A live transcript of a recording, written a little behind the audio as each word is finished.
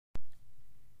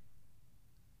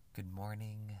Good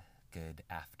morning, good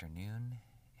afternoon,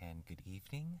 and good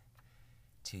evening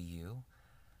to you.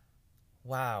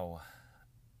 Wow,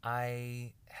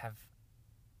 I have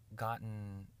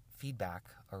gotten feedback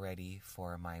already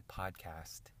for my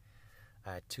podcast.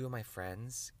 Two of my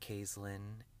friends,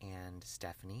 Kaislyn and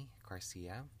Stephanie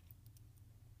Garcia.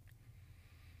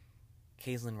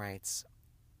 Kaislyn writes,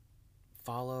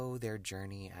 follow their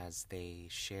journey as they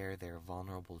share their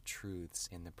vulnerable truths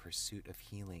in the pursuit of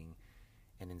healing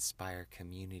and inspire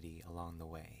community along the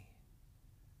way.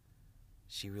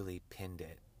 She really pinned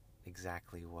it,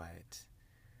 exactly what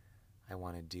I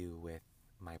want to do with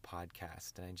my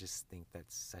podcast. And I just think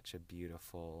that's such a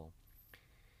beautiful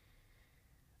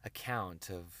account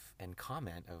of and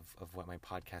comment of what my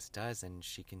podcast does. And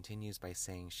she continues by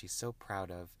saying she's so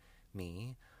proud of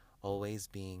me, always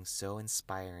being so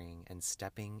inspiring and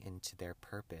stepping into their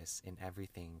purpose in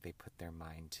everything they put their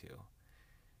mind to.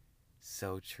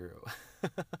 So true.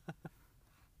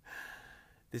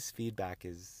 This feedback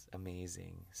is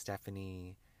amazing.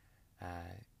 Stephanie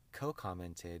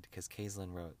co-commented, because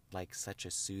Kaislyn wrote, like such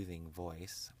a soothing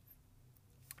voice.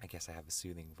 I guess I have a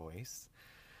soothing voice.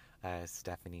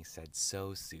 Stephanie said,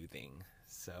 so soothing.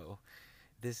 So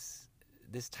this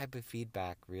type of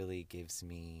feedback really gives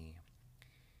me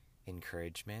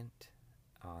encouragement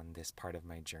on this part of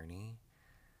my journey.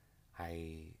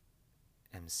 I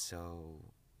am so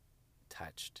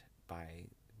touched by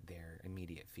their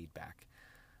immediate feedback.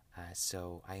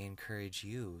 So I encourage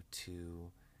you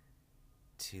to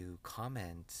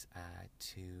comment,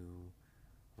 to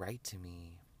write to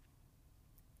me,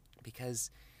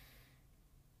 because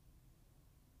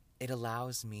it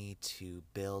allows me to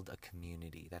build a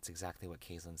community. That's exactly what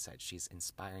Kaislyn said. She's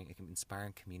inspiring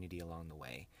community along the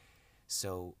way.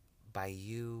 So by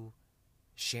you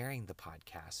sharing the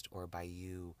podcast, or by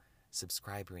you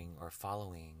subscribing or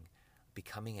following,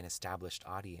 becoming an established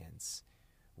audience,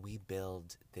 we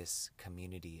build this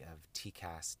community of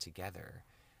TCAS together.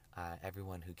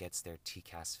 Everyone who gets their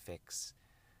TCAS fix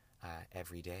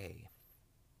every day,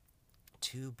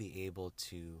 to be able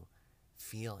to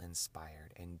feel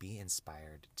inspired and be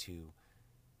inspired to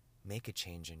make a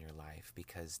change in your life,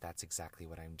 because that's exactly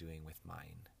what I'm doing with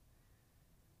mine.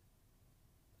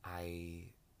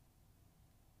 I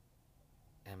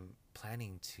am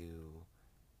planning to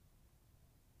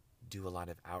do a lot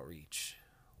of outreach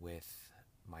with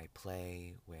my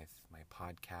play, with my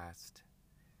podcast,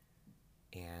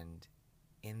 and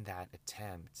in that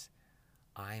attempt,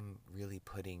 I'm really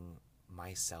putting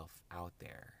myself out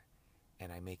there,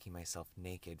 and I'm making myself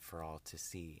naked for all to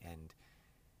see. And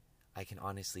I can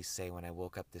honestly say, when I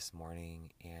woke up this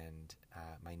morning and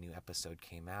my new episode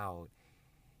came out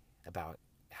about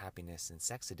happiness and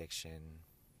sex addiction,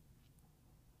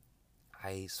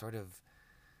 I sort of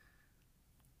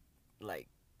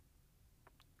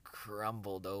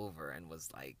crumbled over and was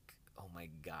like, oh my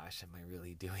gosh, am I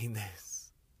really doing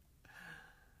this?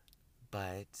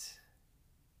 But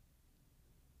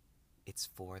it's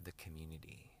for the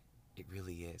community. It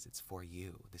really is. It's for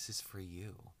you. This is for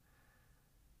you.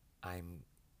 I'm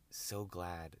so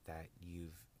glad that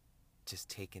you've just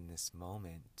taken this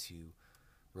moment to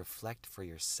reflect for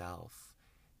yourself,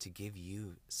 to give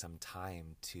you some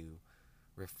time to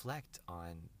reflect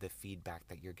on the feedback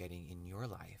that you're getting in your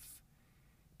life.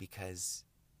 Because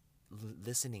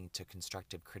listening to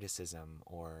constructive criticism,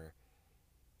 or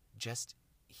just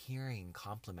hearing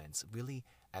compliments, really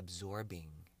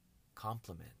absorbing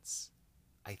compliments,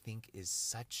 I think is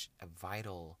such a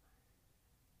vital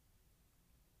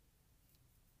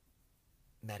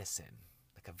medicine,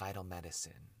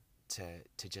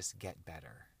 to just get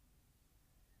better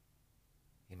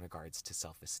in regards to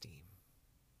self-esteem.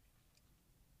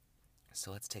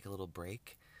 So let's take a little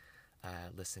break,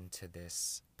 listen to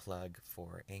this plug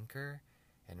for Anchor,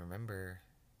 and remember,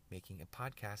 making a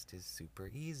podcast is super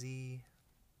easy.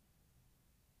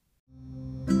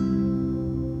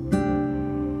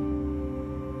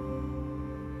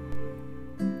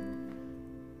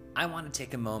 I want to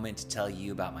take a moment to tell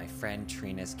you about my friend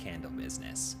Trina's candle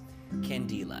business,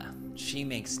 Candela. She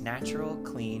makes natural,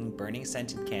 clean, burning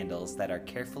scented candles that are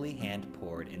carefully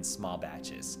hand-poured in small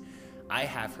batches. I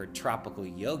have her Tropical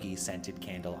Yogi scented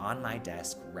candle on my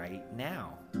desk right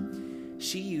now.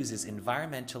 She uses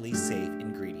environmentally safe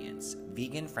ingredients,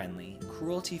 vegan-friendly,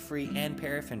 cruelty-free, and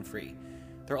paraffin-free.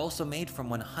 They're also made from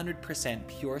 100%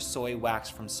 pure soy wax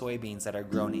from soybeans that are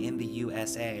grown in the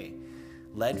USA.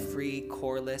 Lead-free,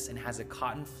 coreless, and has a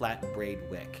cotton flat braid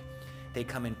wick. They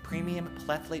come in premium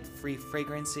plethlate-free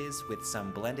fragrances with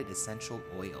some blended essential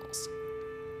oils.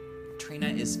 Trina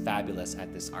is fabulous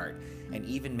at this art, and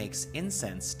even makes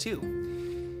incense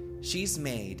too. She's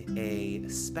made a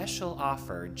special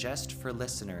offer just for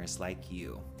listeners like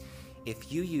you.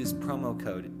 If you use promo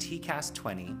code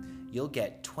TCAST20, you'll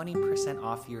get 20%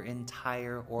 off your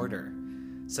entire order.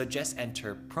 So just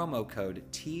enter promo code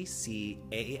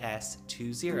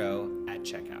TCAS20 at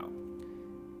checkout.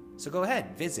 So go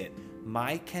ahead, visit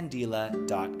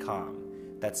mykandila.com.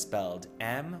 That's spelled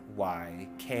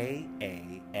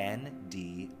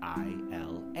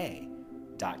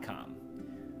MYKANDILA.com.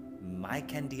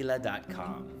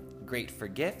 mykandila.com. Great for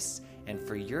gifts and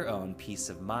for your own peace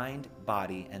of mind,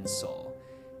 body, and soul.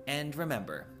 And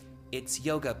remember, it's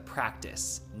yoga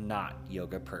practice, not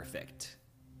yoga perfect.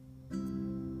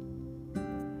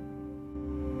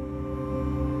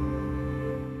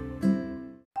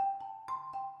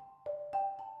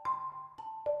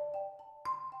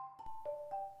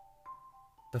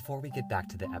 Before we get back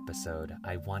to the episode,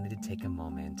 I wanted to take a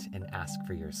moment and ask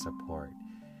for your support.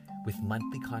 With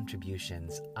monthly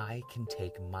contributions, I can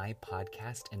take my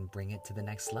podcast and bring it to the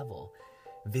next level.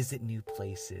 Visit new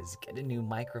places, get a new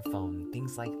microphone,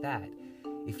 things like that.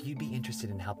 If you'd be interested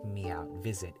in helping me out,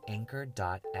 visit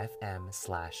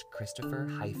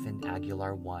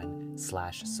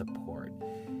anchor.fm/Christopher-Aguilar1/support.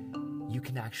 You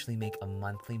can actually make a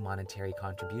monthly monetary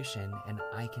contribution, and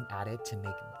I can add it to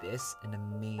make this an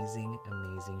amazing,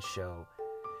 amazing show.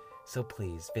 So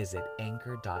please visit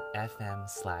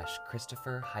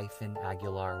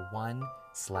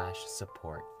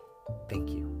anchor.fm/Christopher-Aguilar1/support.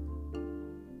 Thank you.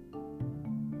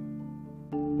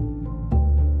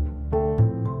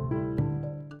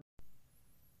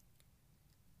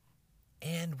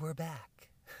 And we're back.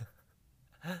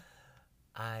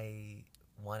 I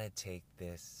want to take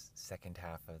this second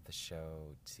half of the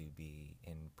show to be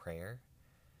in prayer.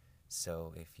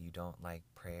 So if you don't like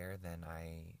prayer, then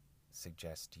I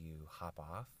suggest you hop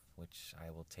off, which I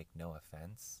will take no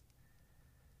offense.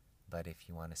 But if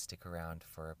you want to stick around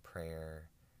for a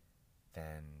prayer,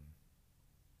 then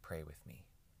pray with me.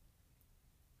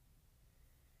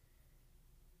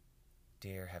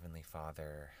 Dear Heavenly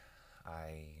Father,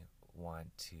 I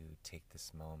want to take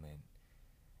this moment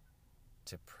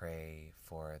to pray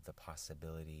for the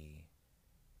possibility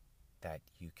that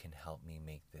you can help me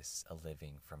make this a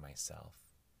living for myself,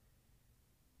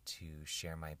 to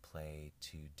share my play,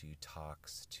 to do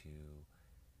talks, to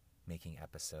making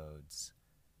episodes.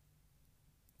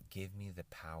 Give me the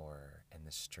power and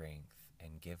the strength,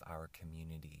 and give our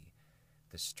community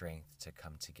the strength to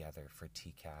come together for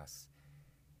TCAS,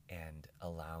 and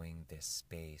allowing this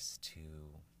space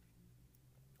to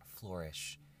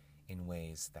flourish in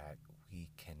ways that we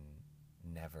can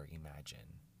never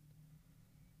imagine.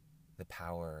 The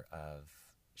power of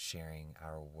sharing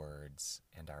our words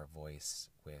and our voice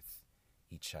with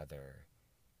each other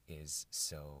is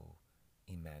so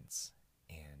immense,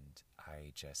 and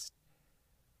I just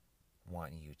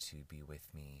want you to be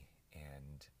with me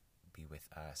and be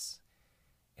with us,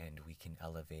 and we can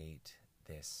elevate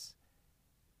this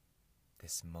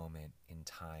moment in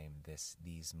time,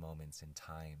 these moments in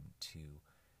time, to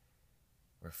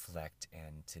reflect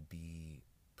and to be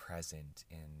present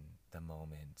in the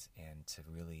moment, and to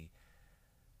really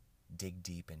dig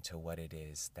deep into what it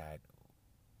is that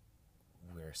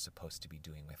we're supposed to be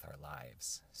doing with our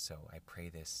lives. So I pray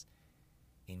this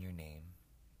in your name.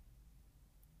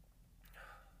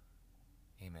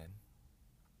 Amen.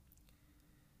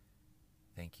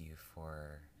 Thank you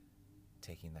for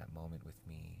taking that moment with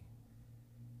me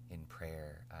in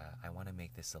prayer. I want to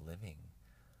make this a living.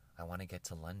 I want to get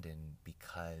to London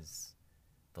because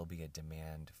there'll be a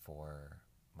demand for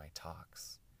my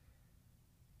talks.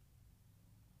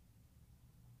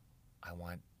 I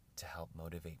want to help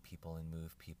motivate people and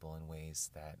move people in ways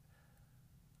that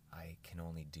I can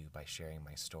only do by sharing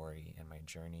my story and my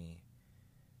journey.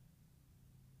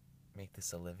 Make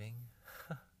this a living?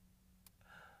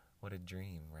 What a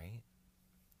dream, right?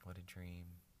 What a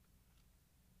dream.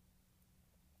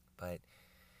 But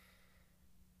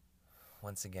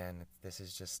once again, this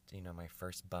is just, my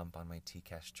first bump on my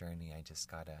TCAS journey. I just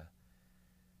gotta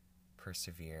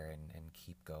persevere and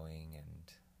keep going,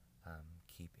 and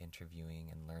keep interviewing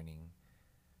and learning.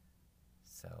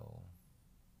 So,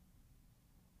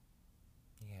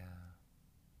 yeah.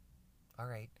 All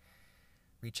right.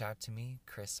 Reach out to me,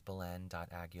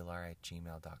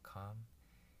 chrisbelen.aguilar@gmail.com,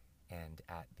 and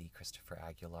at the Christopher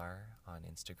Aguilar on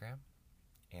Instagram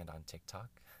and on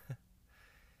TikTok.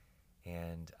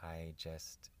 And I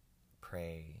just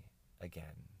pray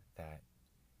again that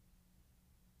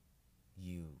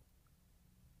you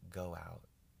go out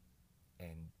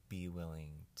and be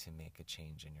willing to make a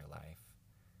change in your life,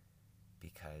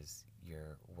 because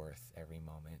you're worth every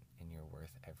moment, and you're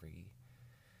worth every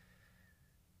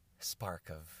spark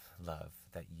of love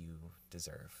that you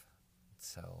deserve.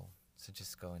 So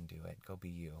just go and do it. Go be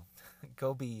you.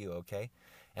 Go be you, okay?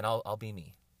 And I'll be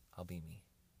me. I'll be me.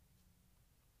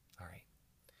 All right.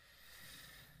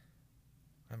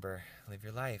 Remember, live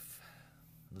your life.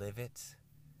 Live it.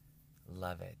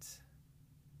 Love it.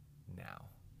 Now.